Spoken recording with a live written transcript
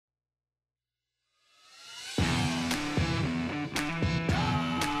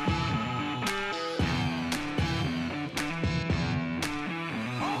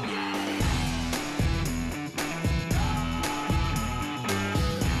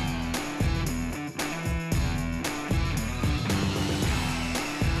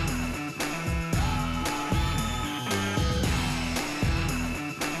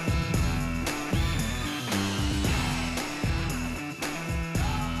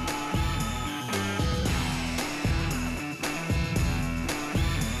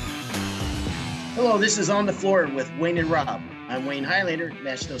Hello, this is On the Floor with Wayne and Rob. I'm Wayne Highlander,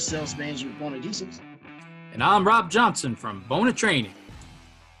 National Sales Manager of Bona Adhesives. And I'm Rob Johnson from Bona Training.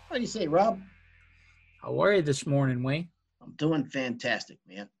 How do you say, Rob? How are you this morning, Wayne? I'm doing fantastic,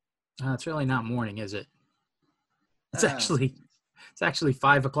 man. It's really not morning, is it? It's actually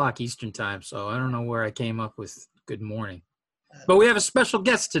 5 o'clock Eastern time, so I don't know where I came up with good morning. But we have a special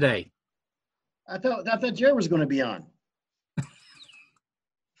guest today. I thought Jared was going to be on.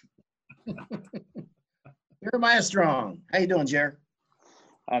 Jeremiah Strong. How you doing, Jared?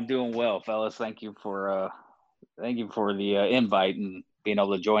 I'm doing well, fellas. Thank you for the invite and being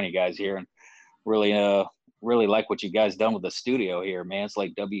able to join you guys here, and really like what you guys done with the studio here, man. It's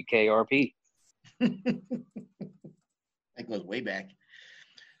like WKRP. That goes way back.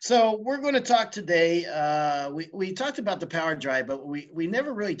 So we're going to talk today. We talked about the power drive, but we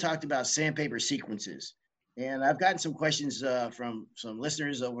never really talked about sandpaper sequences. And I've gotten some questions from some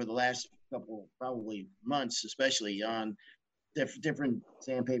listeners over the last couple, probably months, especially on different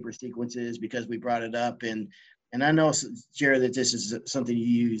sandpaper sequences, because we brought it up. And I know, Jared, that this is something you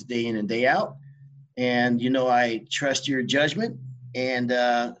use day in and day out. And, I trust your judgment. And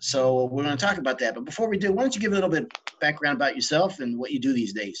so we're going to talk about that. But before we do, why don't you give a little bit of background about yourself and what you do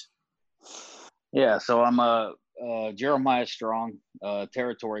these days? Yeah, so I'm Jeremiah Strong,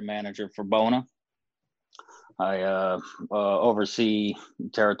 territory manager for Bona. I oversee the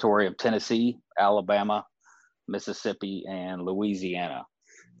territory of Tennessee, Alabama, Mississippi, and Louisiana.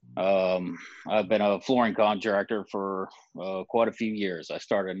 I've been a flooring contractor for quite a few years. I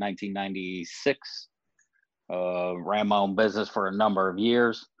started in 1996, ran my own business for a number of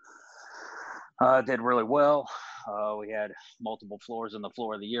years. Did really well. We had multiple floors in the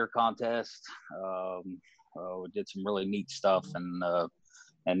Floor of the Year contest. We did some really neat stuff, and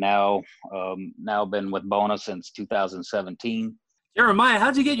now been with Bona since 2017. Jeremiah,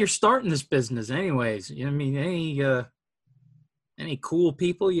 how'd you get your start in this business anyways? Any cool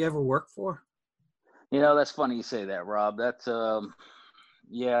people you ever worked for? That's funny you say that, Rob. That's I'll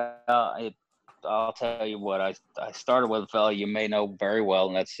tell you what, I started with a fellow you may know very well,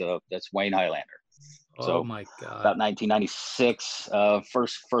 and that's Wayne Highlander. Oh my God. About 1996,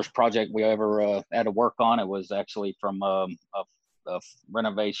 first project we ever had to work on. It was actually from a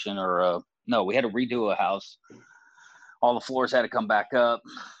renovation we had to redo a house. All the floors had to come back up.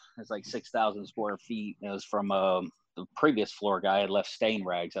 It's like 6,000 square feet. It was from the previous floor guy had left stain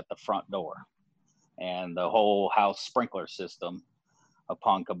rags at the front door, and the whole house sprinkler system,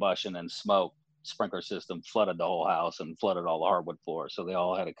 upon combustion and smoke, sprinkler system flooded the whole house and flooded all the hardwood floors. So they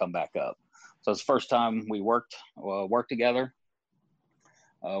all had to come back up. So it's the first time we worked together.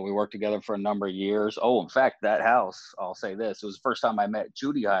 We worked together for a number of years. Oh, in fact, that house, I'll say this, it was the first time I met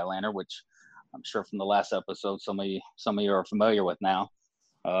Judy Highlander, which I'm sure from the last episode, some of you are familiar with now.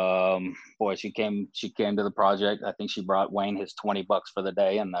 Boy, she came to the project. I think she brought Wayne his $20 for the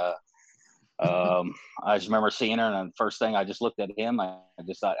day. And I just remember seeing her, and the first thing I just looked at him, I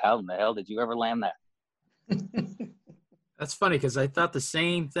just thought, how in the hell did you ever land that? That's funny, because I thought the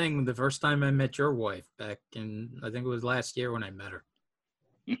same thing the first time I met your wife back in, I think it was last year when I met her.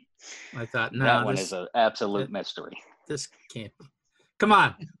 I thought, no, that one is an absolute mystery. This can't be. Come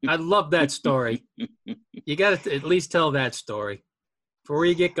on. I love that story. You got to at least tell that story. Before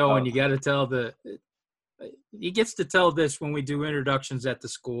you get going, you got to tell he gets to tell this when we do introductions at the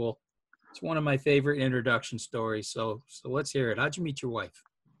school. It's one of my favorite introduction stories. So let's hear it. How'd you meet your wife?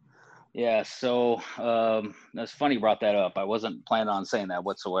 Yeah, so that's funny you brought that up. I wasn't planning on saying that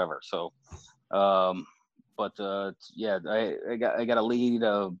whatsoever. So, I got a lead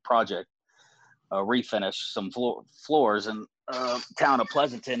project, refinish some floors in town of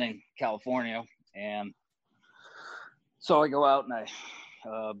Pleasanton in California, and so I go out and I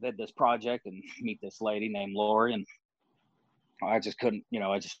bid this project and meet this lady named Lori, and I just couldn't,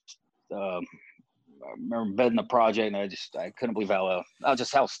 I remember bidding the project, and I couldn't believe how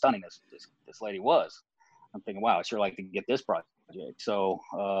stunning this lady was. I'm thinking, wow, I'd sure like to get this project. So,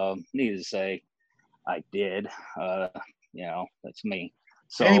 needless to say, I did. That's me.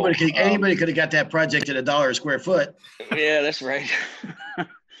 So anybody could have got that project at $1 a square foot. Yeah, that's right.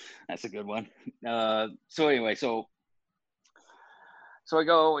 That's a good one. So anyway, so I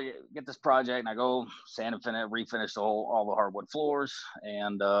go get this project, and I go sand and refinish all the hardwood floors,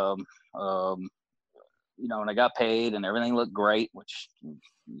 and and I got paid, and everything looked great, which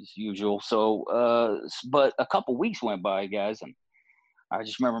is usual. So, but a couple weeks went by, guys, and I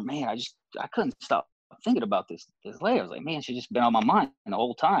just remember, man, I couldn't stop thinking about this lady. I was like, man, she's just been on my mind the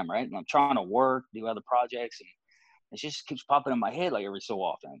whole time, right? And I'm trying to work, do other projects, and it just keeps popping in my head like every so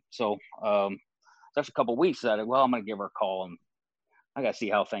often. So, after a couple of weeks, I said, well, I'm going to give her a call and I got to see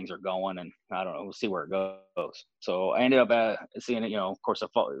how things are going, and I don't know, we'll see where it goes. So I ended up seeing it. Of course, it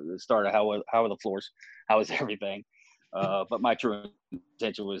started how are the floors, how is everything. But my true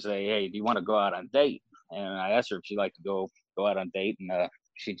intention was say, hey, do you want to go out on a date? And I asked her if she'd like to go out on a date, and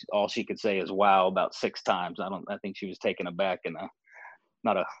all she could say is wow about 6 times. I think she was taken aback and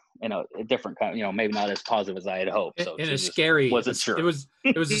not a different kind, maybe not as positive as I had hoped. So In she a just scary, wasn't sure. It was a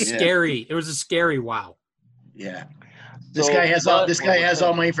Yeah. it was a scary wow. Yeah. So, This guy has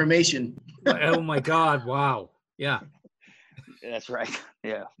all my information. Oh my God! Wow. Yeah. That's right.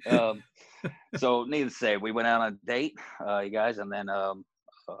 Yeah. So needless to say, we went out on a date, you guys, and then I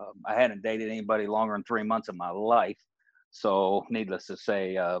hadn't dated anybody longer than 3 months of my life. So needless to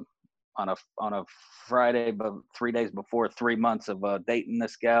say, on a Friday, but 3 days before 3 months of dating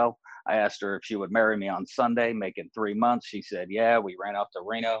this gal, I asked her if she would marry me on Sunday, make it 3 months. She said, yeah. We ran off to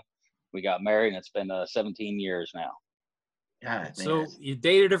Reno. We got married, and it's been 17 years now. God, So man. you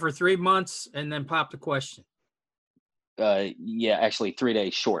dated her for 3 months and then popped the question. Yeah, actually 3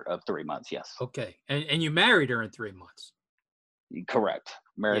 days short of 3 months. Yes. Okay. And you married her in 3 months. Correct.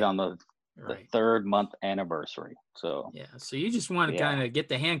 Married Yeah. on the Right. 3rd month anniversary. So Yeah. So you just want to Yeah. kind of get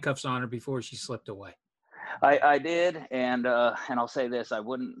the handcuffs on her before she slipped away. I did, and I'll say this: I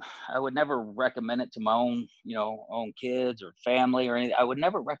would never recommend it to my own kids or family or anything. I would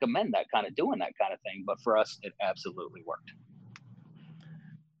never recommend doing that kind of thing. But for us, it absolutely worked.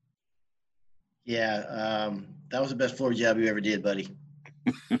 Yeah. That was the best floor job you ever did, buddy.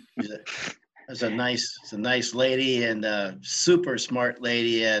 It's a nice lady and a super smart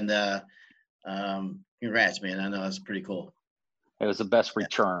lady, and congrats, man. I know that's pretty cool. It was the best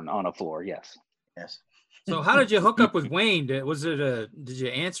return on a floor. Yes. Yes. So how did you hook up with Wayne? Did you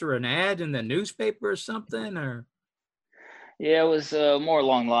answer an ad in the newspaper or something, or? Yeah, it was more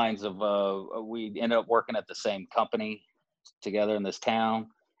along the lines of we ended up working at the same company together in this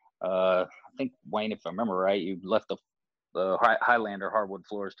town. I think Wayne, if I remember right, you left the Highlander hardwood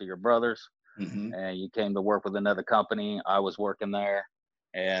floors to your brothers, and you came to work with another company. I was working there,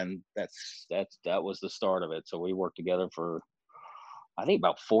 and that was the start of it. So we worked together for I think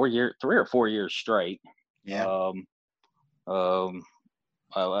about 4 years, 3 or 4 years straight. Yeah. I'll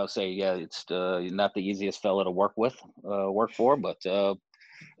say, yeah, it's not the easiest fella to work for, but it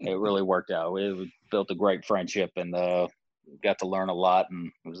really worked out. We built a great friendship and got to learn a lot, and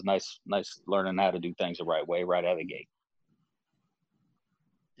it was nice learning how to do things the right way right out of the gate.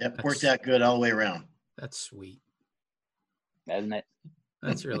 Yep, worked out good all the way around. That's sweet. Isn't it?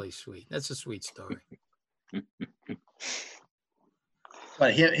 That's really sweet. That's a sweet story.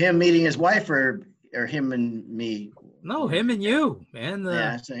 But him meeting his wife or him and me? No, him and you, man.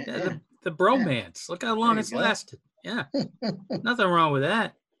 The bromance. Look how long it's lasted. Yeah. Nothing wrong with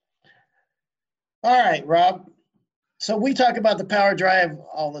that. All right, Rob. So we talk about the power drive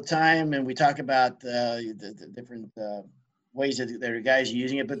all the time, and we talk about the different ways that there are guys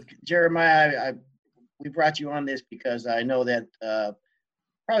using it. But Jeremiah, we brought you on this because I know that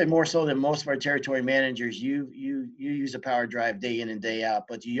probably more so than most of our territory managers, you use a power drive day in and day out,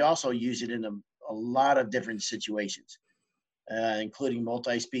 but you also use it in a lot of different situations, including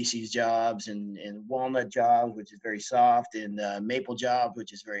multi-species jobs and walnut jobs, which is very soft, and maple jobs,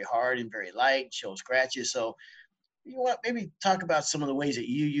 which is very hard and very light, show scratches. So you want maybe talk about some of the ways that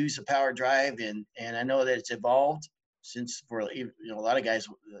you use the power drive, and I know that it's evolved since for a lot of guys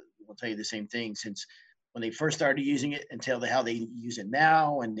will tell you the same thing since when they first started using it until how they use it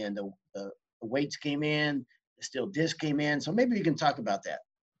now, and then the weights came in, the steel disc came in. So maybe you can talk about that.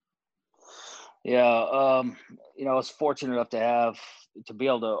 Yeah, I was fortunate enough to be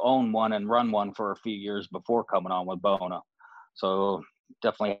able to own one and run one for a few years before coming on with Bona. So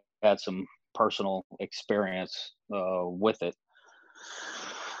definitely had some personal experience with it.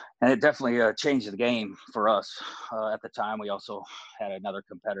 And it definitely changed the game for us. At the time, we also had another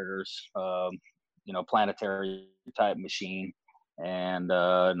competitor's, planetary type machine. And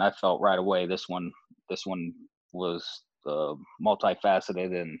I felt right away this one was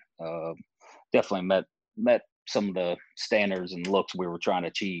multifaceted and definitely met some of the standards and looks we were trying to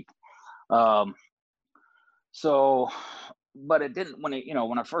achieve. But it didn't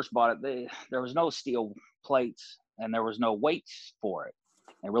when I first bought it, there was no steel plates and there was no weights for it.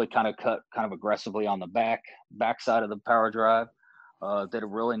 It really kind of cut kind of aggressively on the back side of the power drive. Did a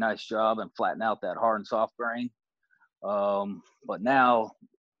really nice job and flattened out that hard and soft grain. But now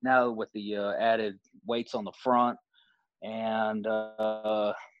with the added weights on the front and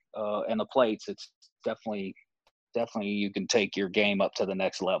the plates, it's definitely you can take your game up to the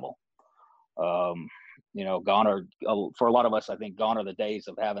next level. Gone are for a lot of us, I think gone are the days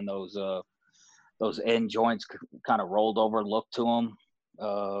of having those end joints kind of rolled over look to them.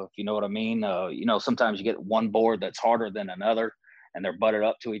 if you know what I mean. You know, sometimes you get one board that's harder than another, and they're butted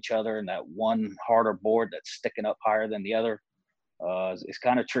up to each other, and that one harder board that's sticking up higher than the other is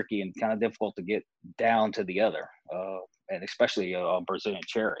kind of tricky and kind of difficult to get down to the other, and especially on Brazilian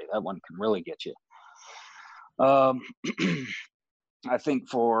cherry. That one can really get you. I think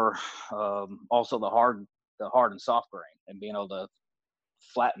for also the hard and soft grain, and being able to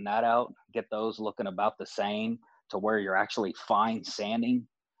flatten that out, get those looking about the same to where you're actually fine sanding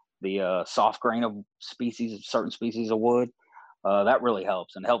the soft grain of certain species of wood. That really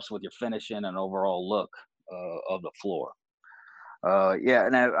helps, and helps with your finishing and overall look of the floor. Yeah,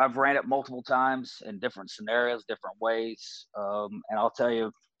 and I've ran it multiple times in different scenarios, different ways. And I'll tell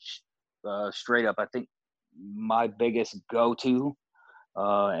you straight up, I think my biggest go-to,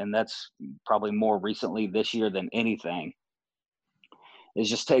 and that's probably more recently this year than anything, is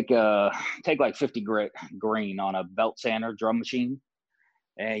just take like 50 grit green on a belt sander drum machine,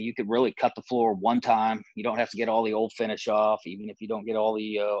 and you could really cut the floor one time. You don't have to get all the old finish off, even if you don't get all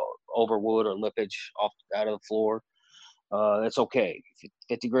the overwood or lippage off out of the floor. It's okay.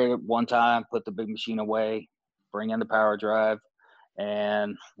 50 grit one time, put the big machine away, bring in the power drive.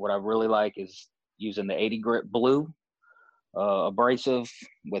 And what I really like is using the 80 grit blue abrasive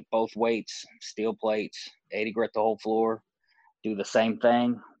with both weights, steel plates, 80 grit the whole floor. Do the same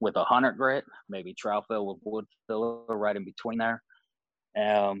thing with 100 grit, maybe trowel fill with wood filler right in between there.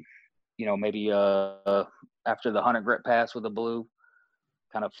 You know, maybe after the 100 grit pass with the blue,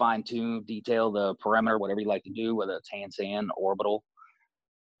 kind of fine tune, detail the perimeter, whatever you like to do, whether it's hand sand, orbital.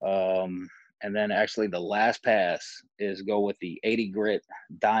 And then actually the last pass is go with the 80 grit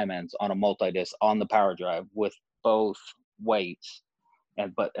diamonds on a multi-disc on the power drive with both weights,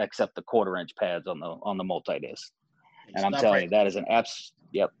 but except the 1/4 inch pads on the multi-disc. And I'm telling you, that is an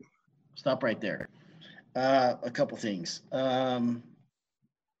yep. Stop right there. A couple things.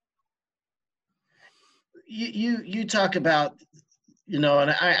 You talk about, you know,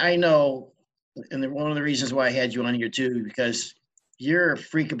 and I know, and one of the reasons why I had you on here too, because you're a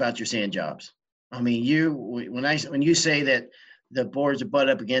freak about your sand jobs. I mean, when you say that the boards are butt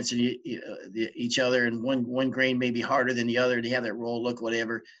up against each other, and one grain may be harder than the other, they have that roll look,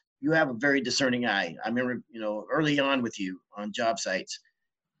 whatever. You have a very discerning eye. I remember, you know, early on with you on job sites,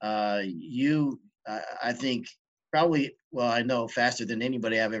 I think probably, well, I know faster than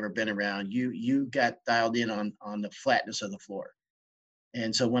anybody I've ever been around, you got dialed in on the flatness of the floor.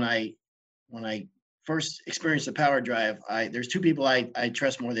 And so when I first experienced the power drive, there's two people I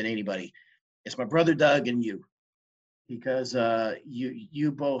trust more than anybody. It's my brother Doug and you, because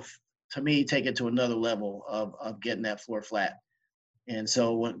you both, to me, take it to another level of getting that floor flat. And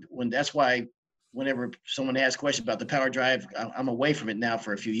so when that's why whenever someone asks questions about the power drive, I'm away from it now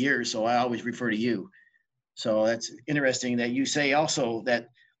for a few years, so I always refer to you. So that's interesting that you say also that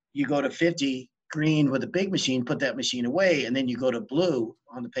you go to 50 green with a big machine, put that machine away, and then you go to blue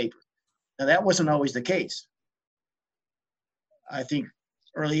on the paper. Now that wasn't always the case. I think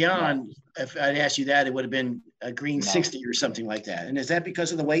early on, if I'd asked you that, it would have been a green 60 or something like that. And is that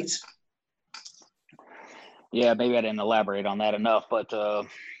because of the weights? Yeah, maybe I didn't elaborate on that enough, but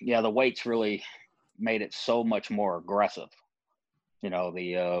yeah, the weights really made it so much more aggressive. You know,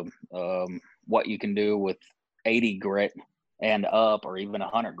 the what you can do with 80 grit and up, or even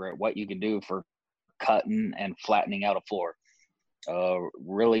 100 grit, what you can do for cutting and flattening out a floor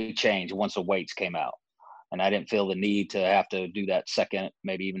really changed once the weights came out. And I didn't feel the need to have to do that second,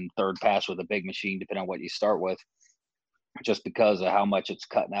 maybe even third pass with a big machine, depending on what you start with, just because of how much it's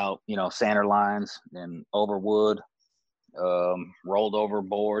cutting out, you know, sander lines and over wood, rolled over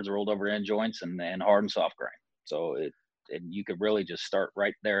boards, rolled over end joints, and hard and soft grain. So you could really just start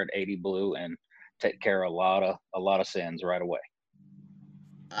right there at 80 blue and take care of a lot of sins right away.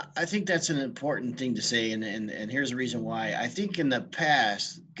 I think that's an important thing to say, and here's the reason why. I think in the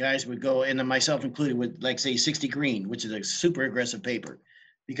past, guys would go, and myself included, with like say 60 green, which is a super aggressive paper,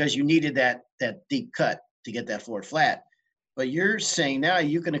 because you needed that deep cut to get that floor flat. But you're saying now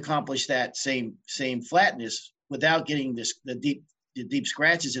you can accomplish that same flatness without getting the deep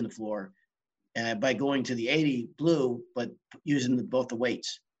scratches in the floor, by going to the 80 blue, but using both the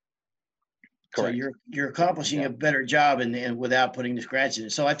weights. Correct. So you're accomplishing a better job and without putting the scratches in.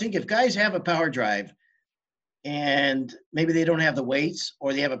 So I think if guys have a power drive and maybe they don't have the weights,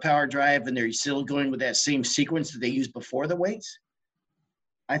 or they have a power drive and they're still going with that same sequence that they used before the weights,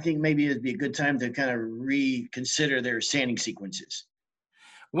 I think maybe it'd be a good time to kind of reconsider their sanding sequences.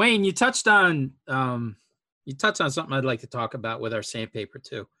 Wayne, you touched on something I'd like to talk about with our sandpaper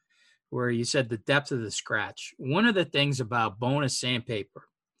too, where you said the depth of the scratch. One of the things about bonus sandpaper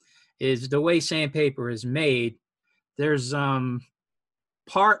is the way sandpaper is made. There's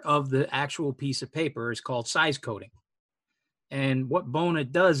part of the actual piece of paper is called size coating. And what Bona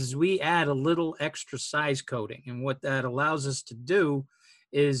does is we add a little extra size coating. And what that allows us to do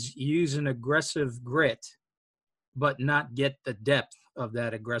is use an aggressive grit, but not get the depth of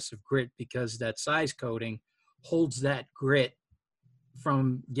that aggressive grit, because that size coating holds that grit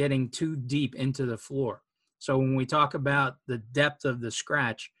from getting too deep into the floor. So when we talk about the depth of the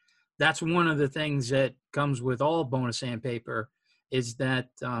scratch, that's one of the things that comes with all Bona sandpaper, is that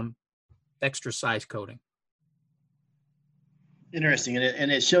extra size coating. Interesting,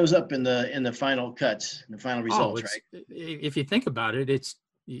 and it shows up in the final cuts, the final results, right? If you think about it, it's,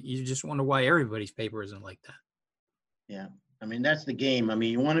 you just wonder why everybody's paper isn't like that. Yeah, I mean, that's the game. I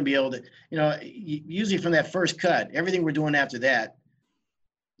mean, you want to be able to, usually from that first cut, everything we're doing after that,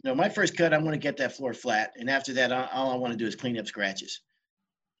 my first cut, I want to get that floor flat, and after that, all I want to do is clean up scratches.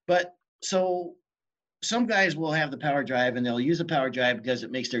 But so some guys will have the power drive, and they'll use the power drive because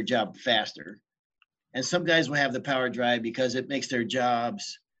it makes their job faster. And some guys will have the power drive because it makes their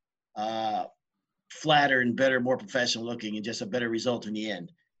jobs flatter and better, more professional looking, and just a better result in the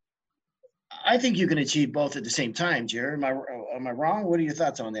end. I think you can achieve both at the same time, Jared. Am I wrong? What are your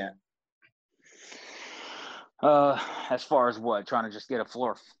thoughts on that? As far as what, trying to just get a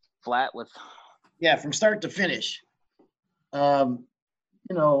floor flat with? Yeah, from start to finish. If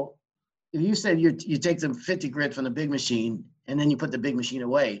you said you take the 50 grit from the big machine, and then you put the big machine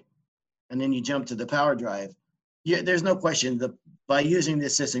away, and then you jump to the power drive, there's no question that by using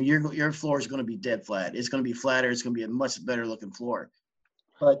this system, your floor is going to be dead flat. It's going to be flatter. It's going to be a much better looking floor.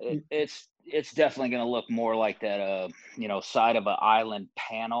 But it's definitely going to look more like that, side of an island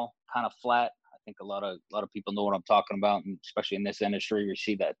panel kind of flat. I think a lot of people know what I'm talking about, and especially in this industry, you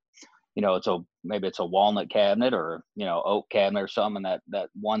see that, maybe it's a walnut cabinet or, oak cabinet or something. And that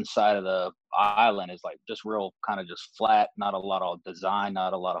one side of the island is like just real kind of just flat, not a lot of design,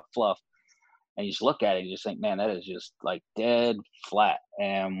 not a lot of fluff. And you just look at it, you just think, man, that is just like dead flat.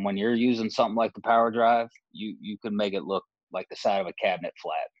 And when you're using something like the power drive, you can make it look like the side of a cabinet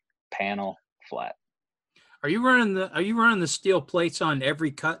flat, panel flat. Are you running the steel plates on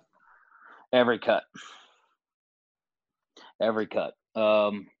every cut? Every cut.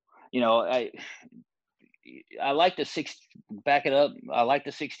 I like the 60, back it up. I like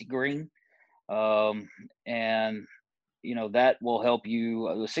the 60 green. And that will help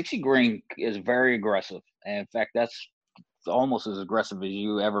you. The 60 green is very aggressive. And in fact, that's almost as aggressive as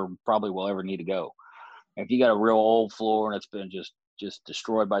you probably will ever need to go. If you got a real old floor and it's been just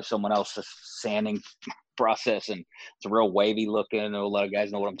destroyed by someone else's sanding process, and it's a real wavy looking, I know a lot of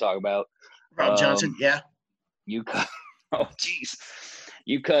guys know what I'm talking about. Rob Johnson, yeah. You cut, oh geez,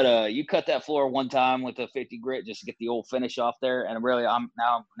 you cut that floor one time with a 50 grit just to get the old finish off there, and really I'm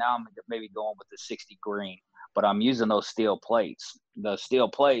maybe going with the 60 green, but I'm using those steel plates. The steel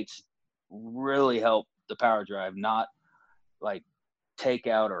plates really help the power drive not like take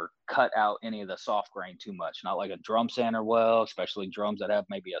out or cut out any of the soft grain too much. Not like a drum sander will, especially drums that have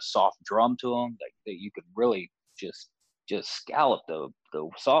maybe a soft drum to them, that you could really just scallop the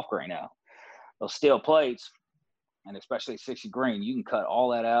soft grain out. Those steel plates, and especially 60 green, you can cut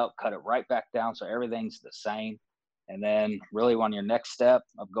all that out, cut it right back down so everything's the same. And then really on your next step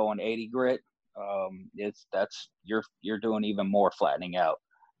of going 80 grit, you're doing even more flattening out.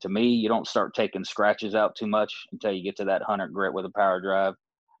 To me, you don't start taking scratches out too much until you get to that 100 grit with a power drive.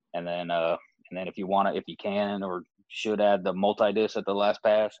 And then if you can or should add the multi-disc at the last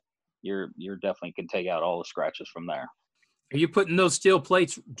pass, you're definitely can take out all the scratches from there. Are you putting those steel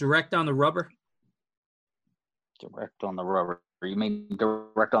plates direct on the rubber? Direct on the rubber. You mean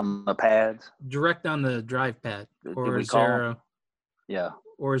direct on the pads? Direct on the drive pad. Or is there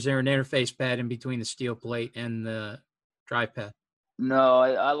an interface pad in between the steel plate and the drive pad? No,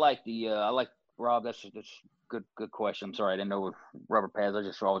 I like Rob. That's good question. I'm sorry, I didn't know rubber pads. I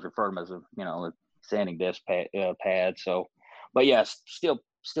just always refer to them as a sanding disc pad. So, but yes, steel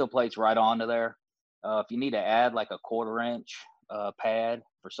plates right onto there. If you need to add like a 1/4 inch pad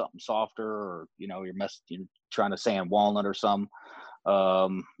for something softer, or you're trying to sand walnut or something,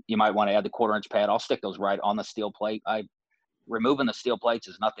 you might want to add the 1/4 inch pad. I'll stick those right on the steel plate. Removing the steel plates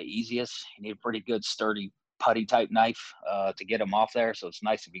is not the easiest. You need a pretty good sturdy putty type knife to get them off there. So it's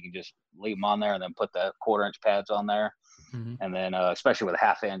nice if you can just leave them on there and then put the 1/4 inch pads on there. Mm-hmm. And then especially with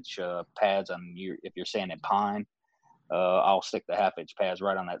 1/2 inch pads if you're sanding pine, I'll stick the 1/2 inch pads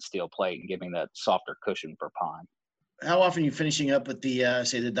right on that steel plate and give me that softer cushion for pine. How often are you finishing up with the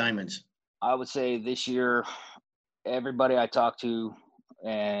say the diamonds? I would say this year, everybody I talk to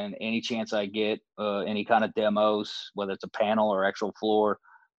and any chance I get, any kind of demos, whether it's a panel or actual floor,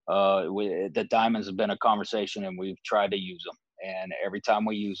 the diamonds have been a conversation, and we've tried to use them. and every time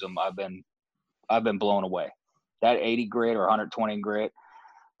we use them, I've been blown away. That 80 grit or 120 grit,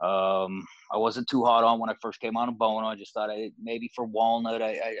 I wasn't too hot on when I first came on a bone. I just thought maybe for walnut,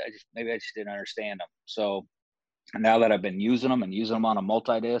 I just didn't understand them. So now that I've been using them on a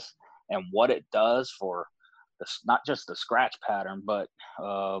multi-disc, and what it does for not just the scratch pattern, but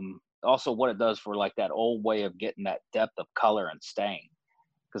also what it does for like that old way of getting that depth of color and stain.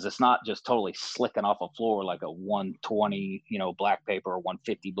 Because it's not just totally slicking off a floor like a 120, black paper or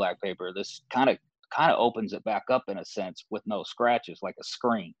 150 black paper. This kind of opens it back up in a sense with no scratches, like a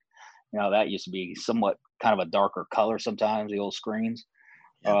screen. That used to be somewhat kind of a darker color sometimes, the old screens.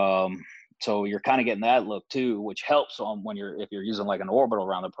 Yeah. So you're kind of getting that look too, which helps on if you're using like an orbital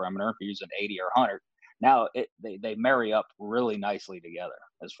around the perimeter, if you're using 80 or 100. Now they marry up really nicely together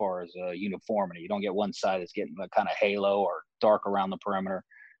as far as uniformity. You don't get one side that's getting a kind of halo or dark around the perimeter.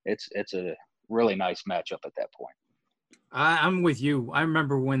 It's a really nice matchup at that point. I'm with you. I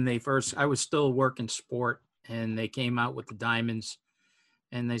remember when I was still working sport, and they came out with the diamonds,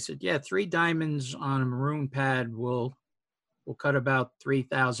 and they said, yeah, 3 diamonds on a maroon pad will cut about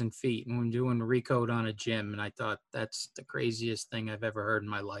 3,000 feet. And we're doing the recoat on a gym. And I thought, that's the craziest thing I've ever heard in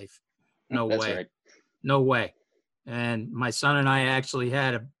my life. No That's way. Right. No way. And my son and I actually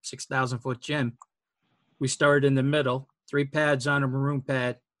had a 6,000 foot gym. We started in the middle, 3 pads on a maroon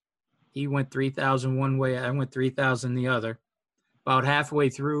pad. He went 3,000 one way. I went 3,000 the other. About halfway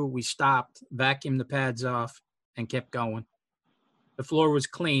through, we stopped, vacuumed the pads off, and kept going. The floor was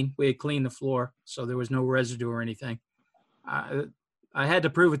clean. We had cleaned the floor, so there was no residue or anything. I had to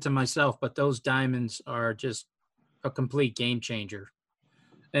prove it to myself, but those diamonds are just a complete game changer.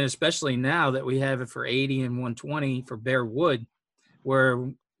 And especially now that we have it for 80 and 120 for bare wood, where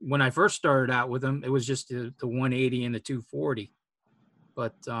when I first started out with them, it was just the 180 and the 240.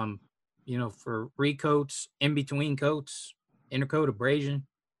 But, for recoats, in-between coats, intercoat abrasion,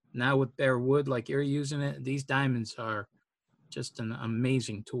 now with bare wood like you're using it, these diamonds are just an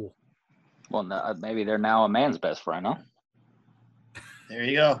amazing tool. Well, maybe they're now a man's best friend, huh? There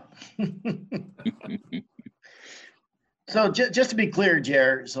you go. So just to be clear,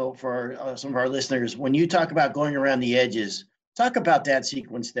 Jer, so for some of our listeners, when you talk about going around the edges, talk about that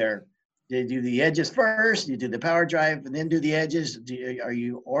sequence there. Do you do the edges first? You do the power drive and then do the edges? Are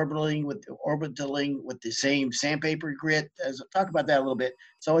you orbitaling with the same sandpaper grit? Talk about that a little bit.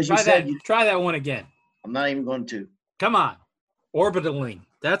 So as you said, try that one again. I'm not even going to. Come on, orbitaling.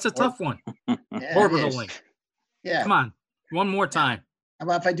 That's a tough one. Yeah, orbitaling. Yeah. Come on, one more time. How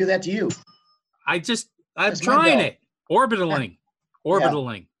about if I do that to you? I'm trying it. Orbitaling.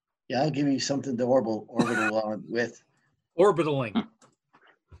 Orbitaling. Yeah, I'll give you something to orbital on with. Orbitaling.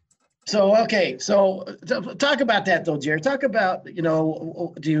 So, okay. So talk about that though, Jared. Talk about,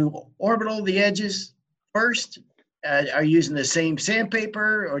 do you orbital the edges first? Are you using the same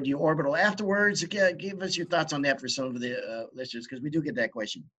sandpaper or do you orbital afterwards? Give us your thoughts on that for some of the listeners, because we do get that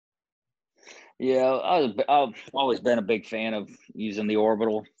question. Yeah, I've always been a big fan of using the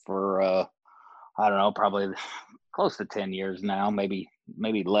orbital for, I don't know, probably close to 10 years now, maybe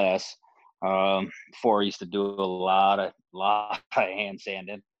less. Before I used to do a lot of hand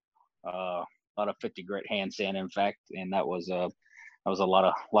sanding, a lot of 50 grit hand sand, in fact, and that was a lot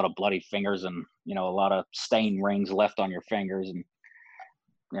of bloody fingers and a lot of stain rings left on your fingers, and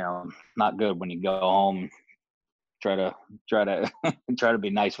not good when you go home. Try to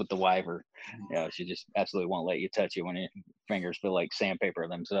be nice with the wife, or she just absolutely won't let you touch it when your fingers feel like sandpaper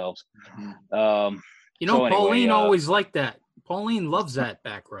themselves. Pauline always liked that. Pauline loves that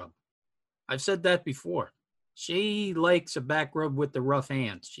back rub. I've said that before. She likes a back rub with the rough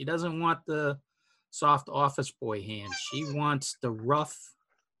hands. She doesn't want the soft office boy hands. She wants the rough,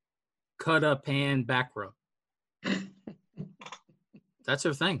 cut up hand back rub. That's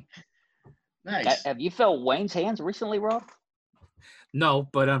her thing. Nice. Have you felt Wayne's hands recently, Rob? No,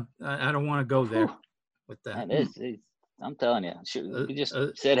 but I don't want to go there with that. Man, I'm telling you, he just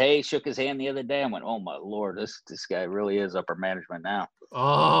said, hey, shook his hand the other day. I went, oh my Lord, this guy really is upper management now.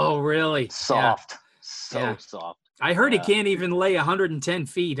 Oh, really? Soft. Yeah. Soft. I heard he can't even lay 110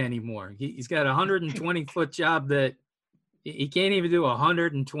 feet anymore. He's got a 120 foot job that he can't even do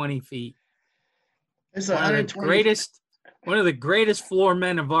 120 feet. It's one of the greatest floor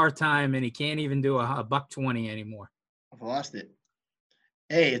men of our time, and he can't even do a $120 anymore. I've lost it.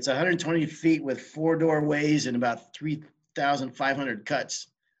 Hey, it's 120 feet with 4 doorways and about 3,500 cuts.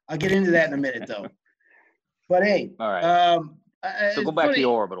 I'll get into that in a minute, though. But hey, all right. So go back to the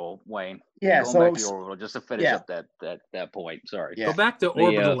orbital, Wayne. Yeah. Go back to the orbital just to finish up that point. Sorry. Yeah. Go back to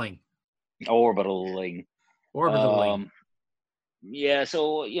orbitaling. Orbitaling. Yeah,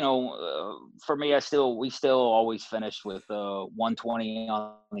 so for me, we still always finish with 120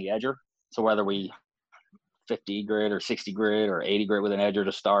 on the edger. So whether we 50 grit or 60 grit or 80 grit with an edger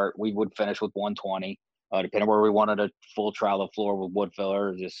to start, we would finish with 120. Depending where we wanted a full trowel floor with wood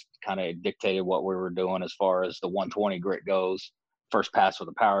filler, just kind of dictated what we were doing as far as the 120 grit goes. First pass with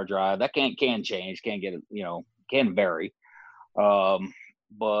a power drive that can change, can get can vary.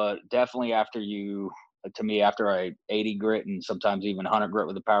 But definitely to me, after I 80 grit and sometimes even 100 grit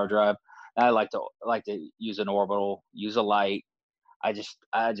with a power drive, I like to use an orbital, use a light. I just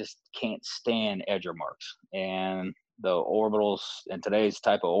can't stand edger marks, and the orbitals and today's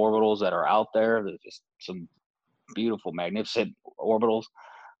type of orbitals that are out there, there's just some beautiful, magnificent orbitals.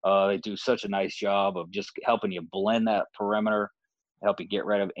 They do such a nice job of just helping you blend that perimeter, help you get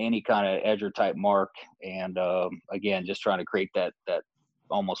rid of any kind of edger type mark, and again, just trying to create that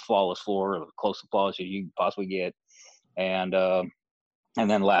almost flawless floor, or close to flawless as you can possibly get, and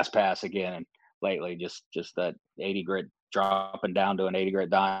then last pass again. Lately, just that 80 grit dropping down to an 80 grit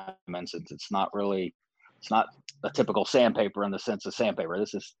diamond, since it's not a typical sandpaper in the sense of sandpaper.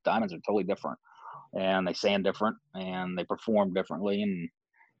 Diamonds are totally different, and they sand different and they perform differently, and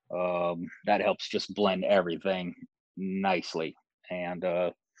that helps just blend everything nicely. And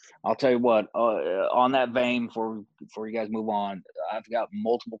I'll tell you what, on that vein, before you guys move on, I've got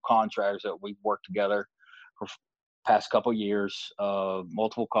multiple contractors that we've worked together for past couple years,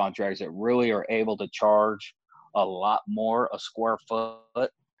 multiple contractors that really are able to charge a lot more a square foot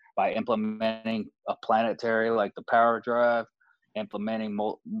by implementing a planetary like the power drive, implementing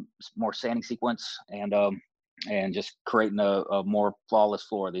more sanding sequence, and just creating a more flawless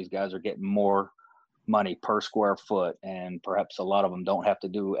floor. These guys are getting more money per square foot, and perhaps a lot of them don't have to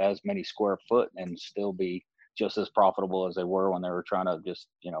do as many square foot and still be just as profitable as they were when they were trying to just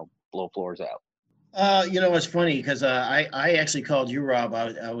blow floors out. It's funny because I actually called you, Rob.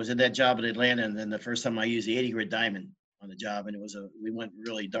 I was at that job in Atlanta, and then the first time I used the 80 grit diamond on the job, and we went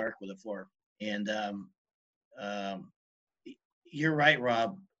really dark with the floor. And you're right,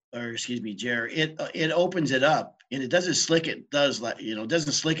 Rob, or excuse me, Jer. It opens it up, and it doesn't slick it. It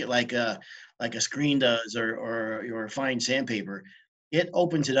doesn't slick it like a screen does, or fine sandpaper. It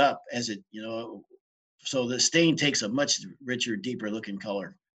opens it up as it so the stain takes a much richer, deeper looking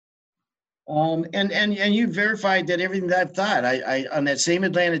color. And you verified that everything that I've thought. I on that same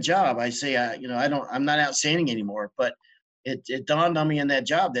Atlanta job, I say, I'm not out sanding anymore, but it dawned on me in that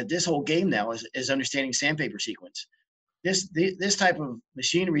job that this whole game now is understanding sandpaper sequence. This type of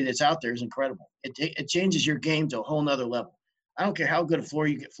machinery that's out there is incredible. It changes your game to a whole nother level. I don't care how good a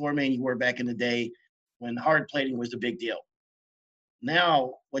floor man you were back in the day when hard plating was the big deal.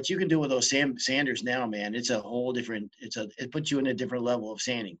 Now, what you can do with those sanders now, man, it's a whole different. It puts you in a different level of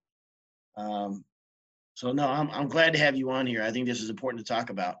sanding. So no, I'm glad to have you on here. I think this is important to talk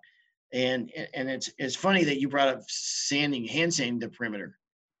about, and it's funny that you brought up hand sanding the perimeter.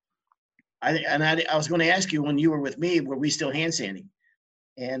 I was going to ask you when you were with me, were we still hand sanding?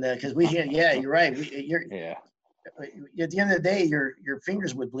 And because you're right. Yeah. At the end of the day, your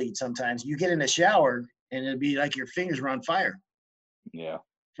fingers would bleed sometimes. You get in a shower and it'd be like your fingers were on fire. Yeah.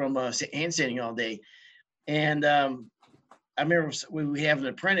 From hand sanding all day, and I remember we have an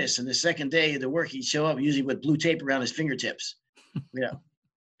apprentice, and the second day of the work, he'd show up usually with blue tape around his fingertips. We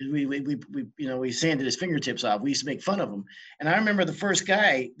sanded his fingertips off. We used to make fun of him. And I remember the first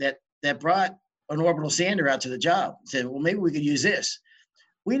guy that brought an orbital sander out to the job said, well, maybe we could use this.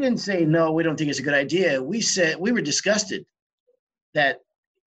 We didn't say, no, we don't think it's a good idea. We said, we were disgusted that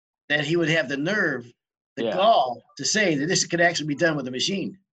he would have the nerve, gall to say that this could actually be done with a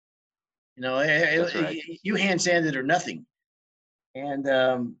machine. Right. You hand sanded or nothing. And,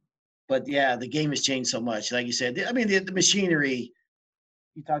 but yeah, the game has changed so much. Like you said, I mean, the machinery,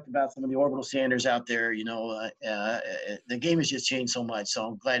 you talked about some of the orbital sanders out there, the game has just changed so much. So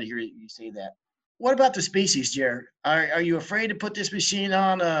I'm glad to hear you say that. What about the species, Jer? Are you afraid to put this machine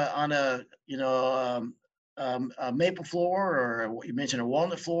on a maple floor, or you mentioned a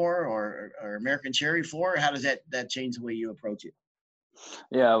walnut floor, or American cherry floor? How does that change the way you approach it?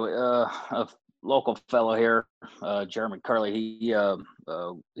 Yeah, a local fellow here, Jeremy Curley, he had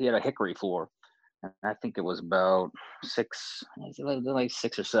a hickory floor, and I think it was about 6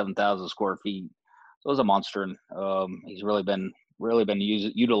 or 7,000 square feet. So it was a monster, and he's really been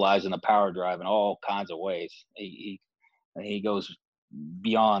utilizing the power drive in all kinds of ways. He goes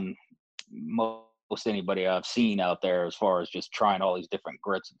beyond most anybody I've seen out there as far as just trying all these different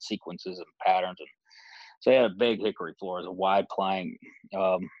grits and sequences and patterns. And so he had a big hickory floor, it was a wide plank,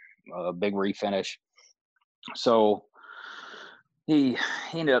 a big refinish. So, he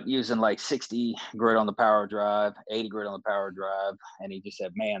ended up using like 60 grit on the power drive, 80 grit on the power drive. And he just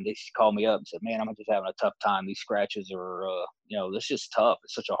said, man, they called me up and said, man, I'm just having a tough time. These scratches are, this is just tough.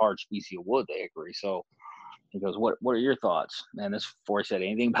 It's such a hard species of wood, the hickory. So he goes, what are your thoughts? And this before he said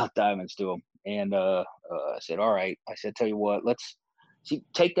anything about diamonds to him. And I said, all right. I said, tell you what, let's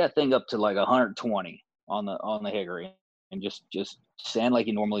take that thing up to like 120 on the hickory and just sand like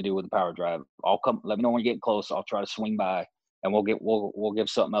you normally do with the power drive. Let me know when you get close. I'll try to swing by. And we'll give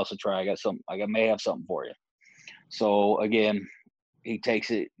something else a try. I may have something for you. So again, he takes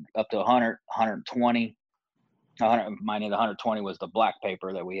it up to 100, 120. 120 was the black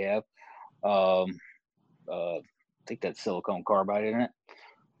paper that we have. I think that's silicone carbide, isn't it?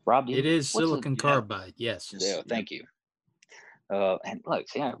 Rob, it is silicon carbide. Yes. Yeah. Thank you. And look,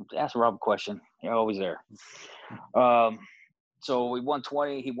 see, I asked Rob a question. You're always there. So we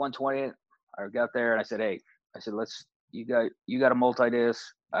 120. He 120 it. I got there and I said, hey, you got a multi-disc.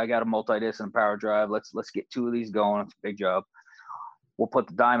 I got a multi-disc and a power drive. Let's get two of these going. It's a big job. We'll put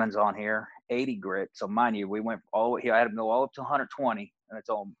the diamonds on here, 80 grit. So mind you, we went all the way here. I had to go all up to 120, and I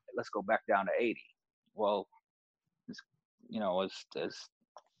told him, let's go back down to 80. Well, it's, as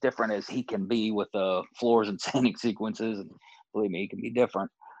different as he can be with floors and sanding sequences, and believe me, he can be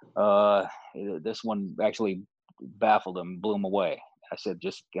different. This one actually baffled him, blew him away. I said,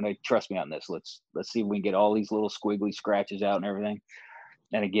 just gonna trust me on this. Let's see if we can get all these little squiggly scratches out and everything.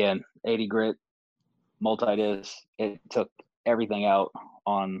 And again, 80 grit, multi-disc. It took everything out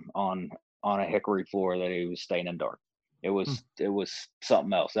on a hickory floor that he was staining dark. It was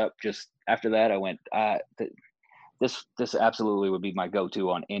something else. That just after that, I went, this absolutely would be my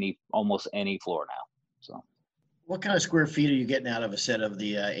go-to on almost any floor now. So, what kind of square feet are you getting out of a set of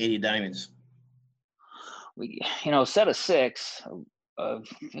the 80 diamonds? We, set of 6. I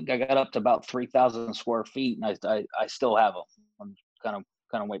think I got up to about 3,000 square feet, and I still have them. I'm kind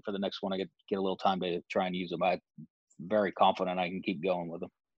of wait for the next one. I get a little time to try and use them. I'm very confident I can keep going with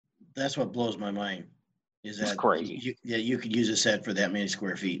them. That's what blows my mind. Is that it's crazy? You could use a set for that many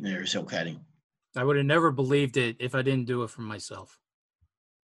square feet, and they're still cutting. I would have never believed it if I didn't do it for myself.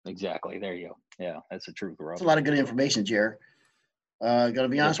 Exactly. There you go. Yeah, that's the truth, Rob. That's a lot of good information, Jer. Gotta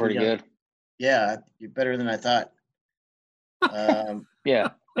be honest with you. Pretty good. Yeah, you're better than I thought. Yeah.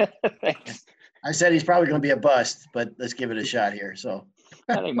 Thanks. I said he's probably going to be a bust, but let's give it a shot here. So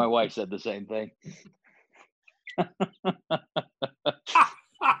I think my wife said the same thing.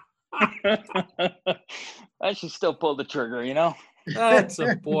 I should still pull the trigger, That's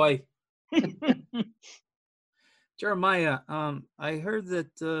a boy. Jeremiah, I heard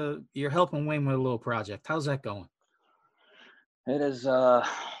that you're helping Wayne with a little project. How's that going?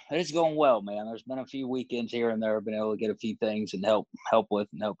 It's going well, man. There's been a few weekends here and there I've been able to get a few things and help with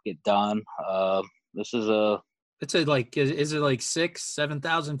and help get done. Is it like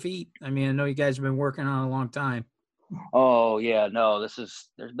 6,000-7,000 feet? I mean, I know you guys have been working on it a long time. Oh yeah, no, there's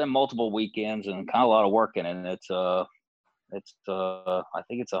been multiple weekends and kind of a lot of work in it. And it's I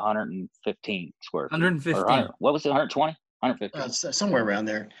think it's 115 square feet. 115. What was it? 120? 115. Somewhere around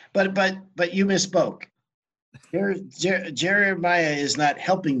there. But you misspoke. Jeremiah is not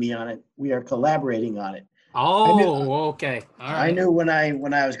helping me on it. We are collaborating on it. Oh, okay. All right. I knew when I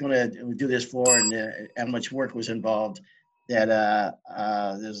was going to do this floor and how much work was involved that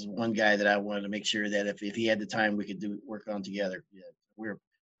there's one guy that I wanted to make sure that if he had the time, we could work on together. Yeah, we're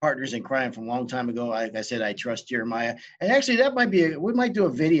partners in crime from a long time ago. Like I said, I trust Jeremiah. And actually, we might do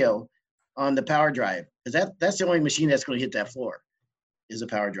a video on the power drive because that's the only machine that's going to hit that floor is a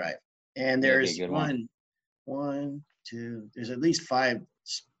power drive. And there's there's at least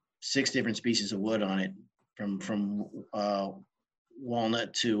 6 different species of wood on it from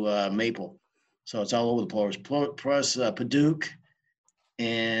walnut to maple. So it's all over the place. Plus Paduke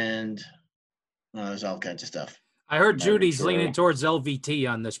and there's all kinds of stuff. I heard Judy's leaning towards LVT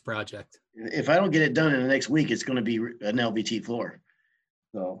on this project. If I don't get it done in the next week, it's going to be an LVT floor.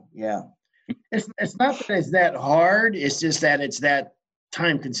 So yeah, it's not that it's that hard. It's just that it's that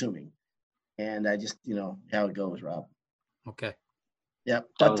time consuming. And I just, how it goes, Rob. Okay. Yeah.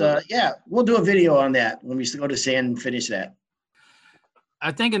 But we'll do a video on that when we go to sand and finish that.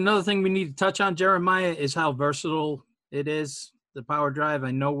 I think another thing we need to touch on, Jeremiah, is how versatile it is, the power drive. I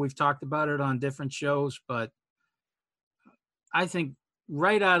know we've talked about it on different shows, but I think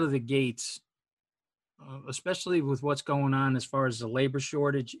right out of the gates, especially with what's going on as far as the labor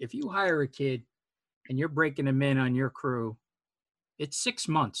shortage, if you hire a kid and you're breaking him in on your crew, it's 6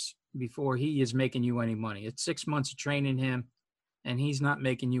 months before he is making you any money. It's 6 months of training him, and he's not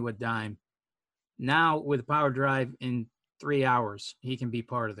making you a dime. Now, with power drive, in 3 hours, he can be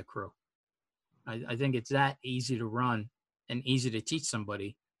part of the crew. I think it's that easy to run. and easy to teach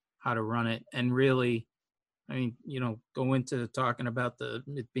somebody how to run it. And really, I mean, go into talking about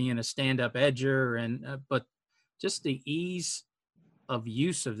it being a stand-up edger, and but just the ease of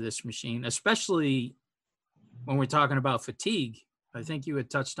use of this machine, especially when we're talking about fatigue. I think you had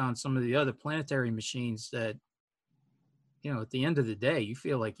touched on some of the other planetary machines that, at the end of the day, you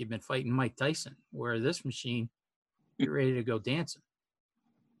feel like you've been fighting Mike Tyson, where this machine, you're ready to go dancing.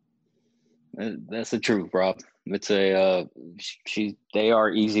 That's the truth, Rob. It's they are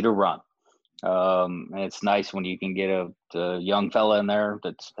easy to run. And it's nice when you can get a young fella in there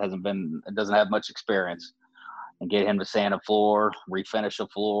that doesn't have much experience, and get him to sand a floor, refinish a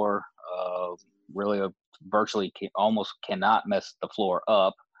floor. Really, virtually almost cannot mess the floor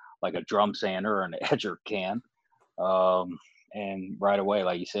up like a drum sander or an edger can. And right away,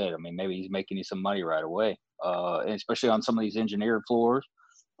 like you said, I mean, maybe he's making you some money right away. And especially on some of these engineered floors,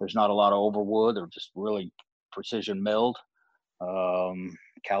 there's not a lot of overwood. They're just really precision milled,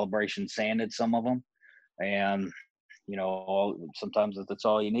 calibration sanded, some of them. And, sometimes that's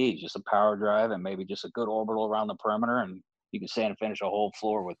all you need, just a power drive and maybe just a good orbital around the perimeter. And you can sand and finish a whole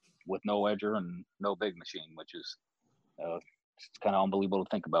floor with no edger and no big machine, which is it's kind of unbelievable to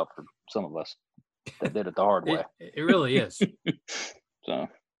think about for some of us that did it the hard way. It really is. So,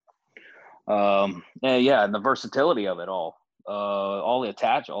 and the versatility of it all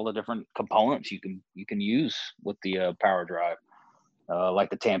the different components you can use with the power drive, like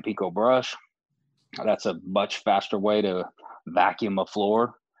the Tampico brush. That's a much faster way to vacuum a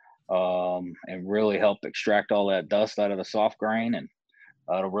floor, and really help extract all that dust out of the soft grain, and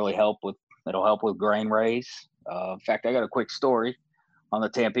it'll help with grain raise. In fact, I got a quick story on the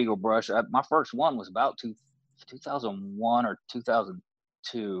Tampico brush. My first one was about 2001 or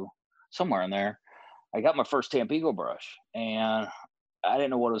 2002, somewhere in there. I got my first Tampico brush, and I didn't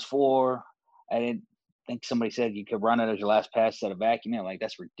know what it was for. I didn't think somebody said you could run it as your last pass instead of vacuuming. I'm like,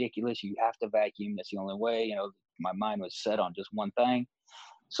 that's ridiculous. You have to vacuum. That's the only way. My mind was set on just one thing.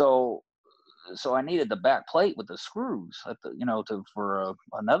 So I needed the back plate with the screws for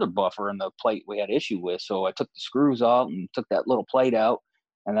another buffer in the plate we had issue with. So I took the screws off and took that little plate out,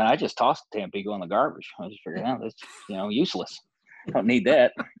 and then I just tossed the Tampico in the garbage. I just figured out that's useless. I don't need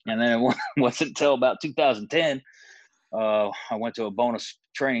that. And then it wasn't until about 2010 I went to a bonus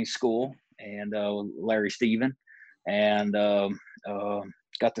training school and Larry Steven, and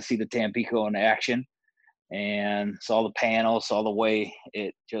got to see the Tampico in action and saw the panel, saw the way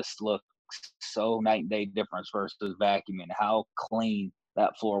it just looked so night and day difference versus vacuuming, how clean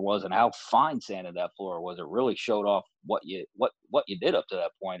that floor was and how fine sanded that floor was. It really showed off what you did up to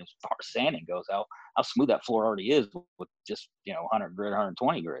that point as far as sanding goes, how smooth that floor already is with just 100 grit,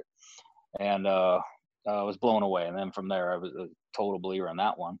 120 grit. And I was blown away. And then from there, I was a total believer in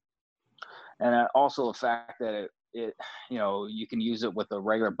that one. And also the fact that it you can use it with a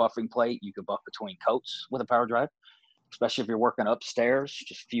regular buffing plate. You can buff between coats with a power drive, especially if you're working upstairs,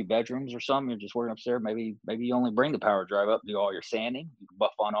 just a few bedrooms or something. You're just working upstairs. Maybe you only bring the power drive up, do all your sanding. You can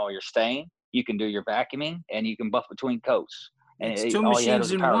buff on all your stain. You can do your vacuuming, and you can buff between coats. And it's two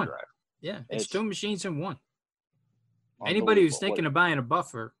machines in one. Drive. Yeah, it's two machines in one. Anybody who's thinking of buying a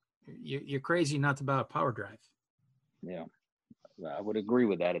buffer, you're crazy not to buy a power drive. Yeah, I would agree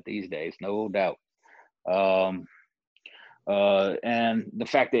with that these days, no doubt. And the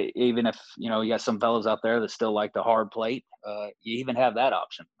fact that even if you got some fellows out there that still like the hard plate, you even have that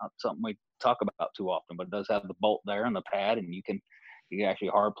option. Not something we talk about too often, but it does have the bolt there and the pad, and you can actually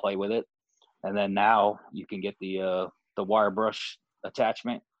hard play with it. And then now you can get the wire brush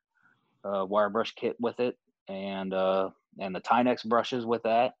attachment, wire brush kit with it, and the Tynex brushes with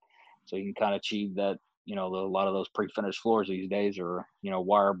that, so you can kind of achieve that. A lot of those pre-finished floors these days are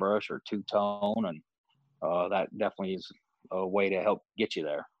wire brush or two-tone, and that definitely is a way to help get you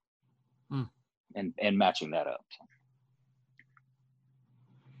there, and matching that up.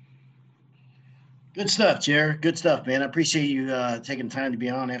 Good stuff, Jer. Good stuff, man. I appreciate you taking time to be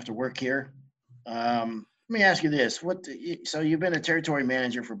on after work here. Let me ask you this: so you've been a territory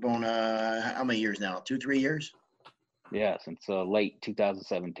manager for Bona how many years now? 2-3 years? Yeah, since late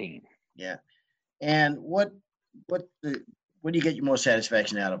 2017. Yeah. And what do you get your most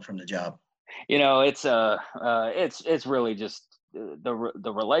satisfaction out of from the job? It's really just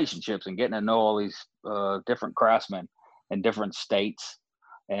the relationships and getting to know all these different craftsmen in different states,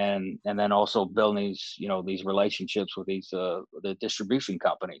 and then also building these relationships with these the distribution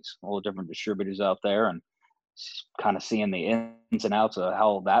companies, all the different distributors out there, and kind of seeing the ins and outs of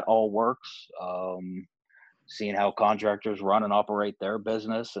how that all works, seeing how contractors run and operate their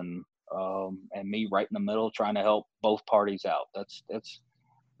business, and me right in the middle trying to help both parties out. That's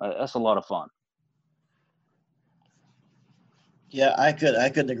a lot of fun. Yeah, I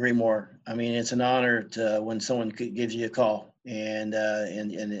couldn't agree more. I mean, it's an honor to when someone gives you a call, and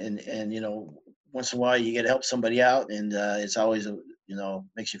once in a while you get to help somebody out, and it's always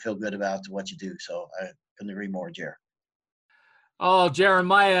makes you feel good about what you do. So I couldn't agree more, Jer. Oh,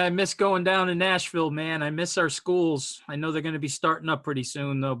 Jeremiah, I miss going down to Nashville, man. I miss our schools. I know they're going to be starting up pretty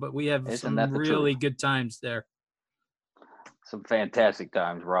soon, though, but we have Isn't some that the really truth? good times there. Some fantastic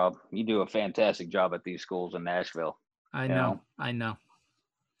times, Rob. You do a fantastic job at these schools in Nashville. I You know. know, I know.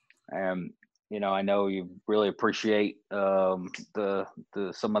 and I know you really appreciate the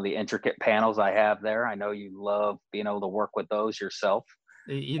some of the intricate panels I have there. I know you love being able to work with those yourself.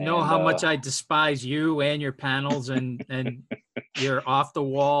 You know And how much I despise you and your panels and your off the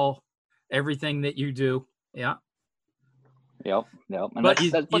wall, everything that you do. Yeah. yep, and But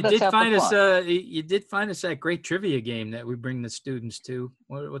but that's half the fun. you did find us that great trivia game that we bring the students to.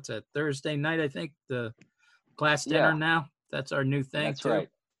 What's that? Thursday night, I think, the class dinner Yeah, now. That's our new thing that's too. right.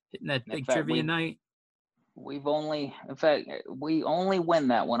 Hitting that In big fact, trivia night. we only win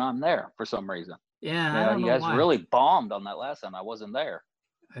that when I'm there for some reason. Yeah, I don't You know guys why. really bombed on that last time I wasn't there.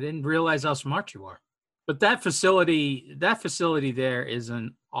 I didn't realize how smart you are. But that facility there is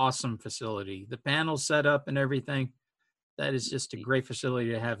an awesome facility. The panel set up and everything. That is just a great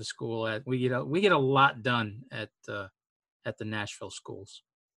facility to have a school at. We get a lot done at the Nashville schools.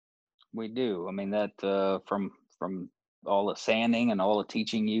 We do. I mean that from all the sanding and all the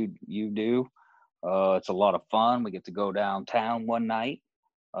teaching you do, it's a lot of fun. We get to go downtown one night,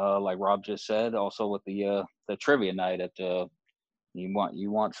 like Rob just said. Also with the trivia night at you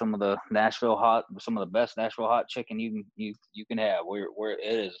want some of some of the best Nashville hot chicken you can have. Where it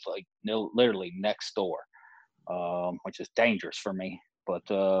is like literally next door, which is dangerous for me, but.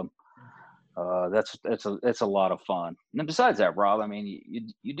 It's a lot of fun. And then besides that, Rob, I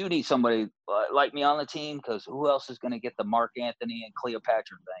mean, you do need somebody like me on the team because who else is going to get the Mark Anthony and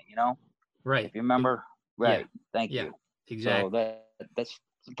Cleopatra thing? Right. If you remember, Yeah. right? Thank Yeah. you. So Exactly. that's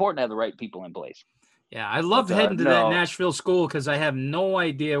it's important to have the right people in place. Yeah, I love But heading to that no, Nashville school because I have no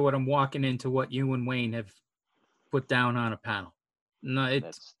idea what I'm walking into. What you and Wayne have put down on a panel. No, it's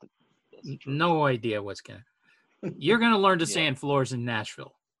that's the truth. no idea what's gonna. You're gonna learn to Yeah. sand floors in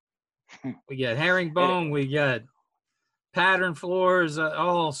Nashville. We got herringbone. We got pattern floors,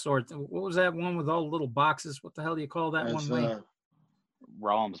 all sorts. What was that one with all the little boxes? What the hell do you call that That's one, Wayne?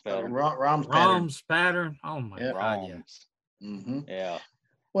 Rom's better. Rom's pattern. Rom's pattern. Oh my Yeah. God, yeah. Roms. Hmm. Yeah.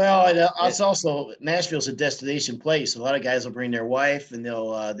 Well, and It, it's also Nashville's a destination place. A lot of guys will bring their wife and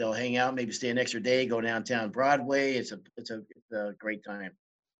they'll hang out, maybe stay an extra day, go downtown Broadway. It's a great time.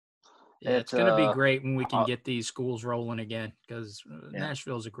 Yeah, it's it's going to be great when we can uh, get these schools rolling again because Yeah.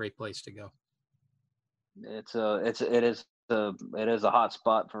 Nashville's a great place to go. it is a hot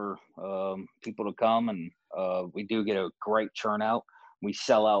spot for people to come, and we do get a great turnout. We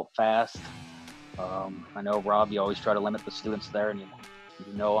sell out fast. I know, Rob, you always try to limit the students there, and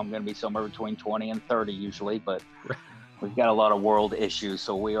I'm going to be somewhere between 20 and 30 usually, but we've got a lot of world issues,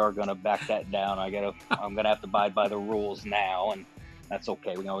 so we are going to back that down. I'm going to have to abide by the rules now, and that's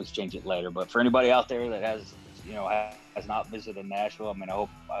okay. We can always change it later. But for anybody out there that has not visited Nashville, I mean,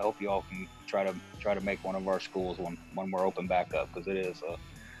 I hope you all can try to make one of our schools when we're open back up, because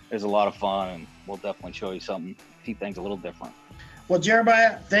there's a lot of fun, and we'll definitely show you something, see things a little different. Well,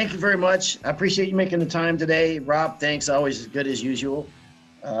 Jeremiah, thank you very much. I appreciate you making the time today. Rob, thanks. Always as good as usual.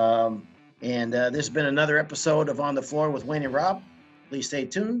 And this has been another episode of On the Floor with Wayne and Rob. Please stay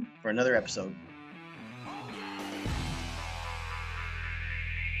tuned for another episode.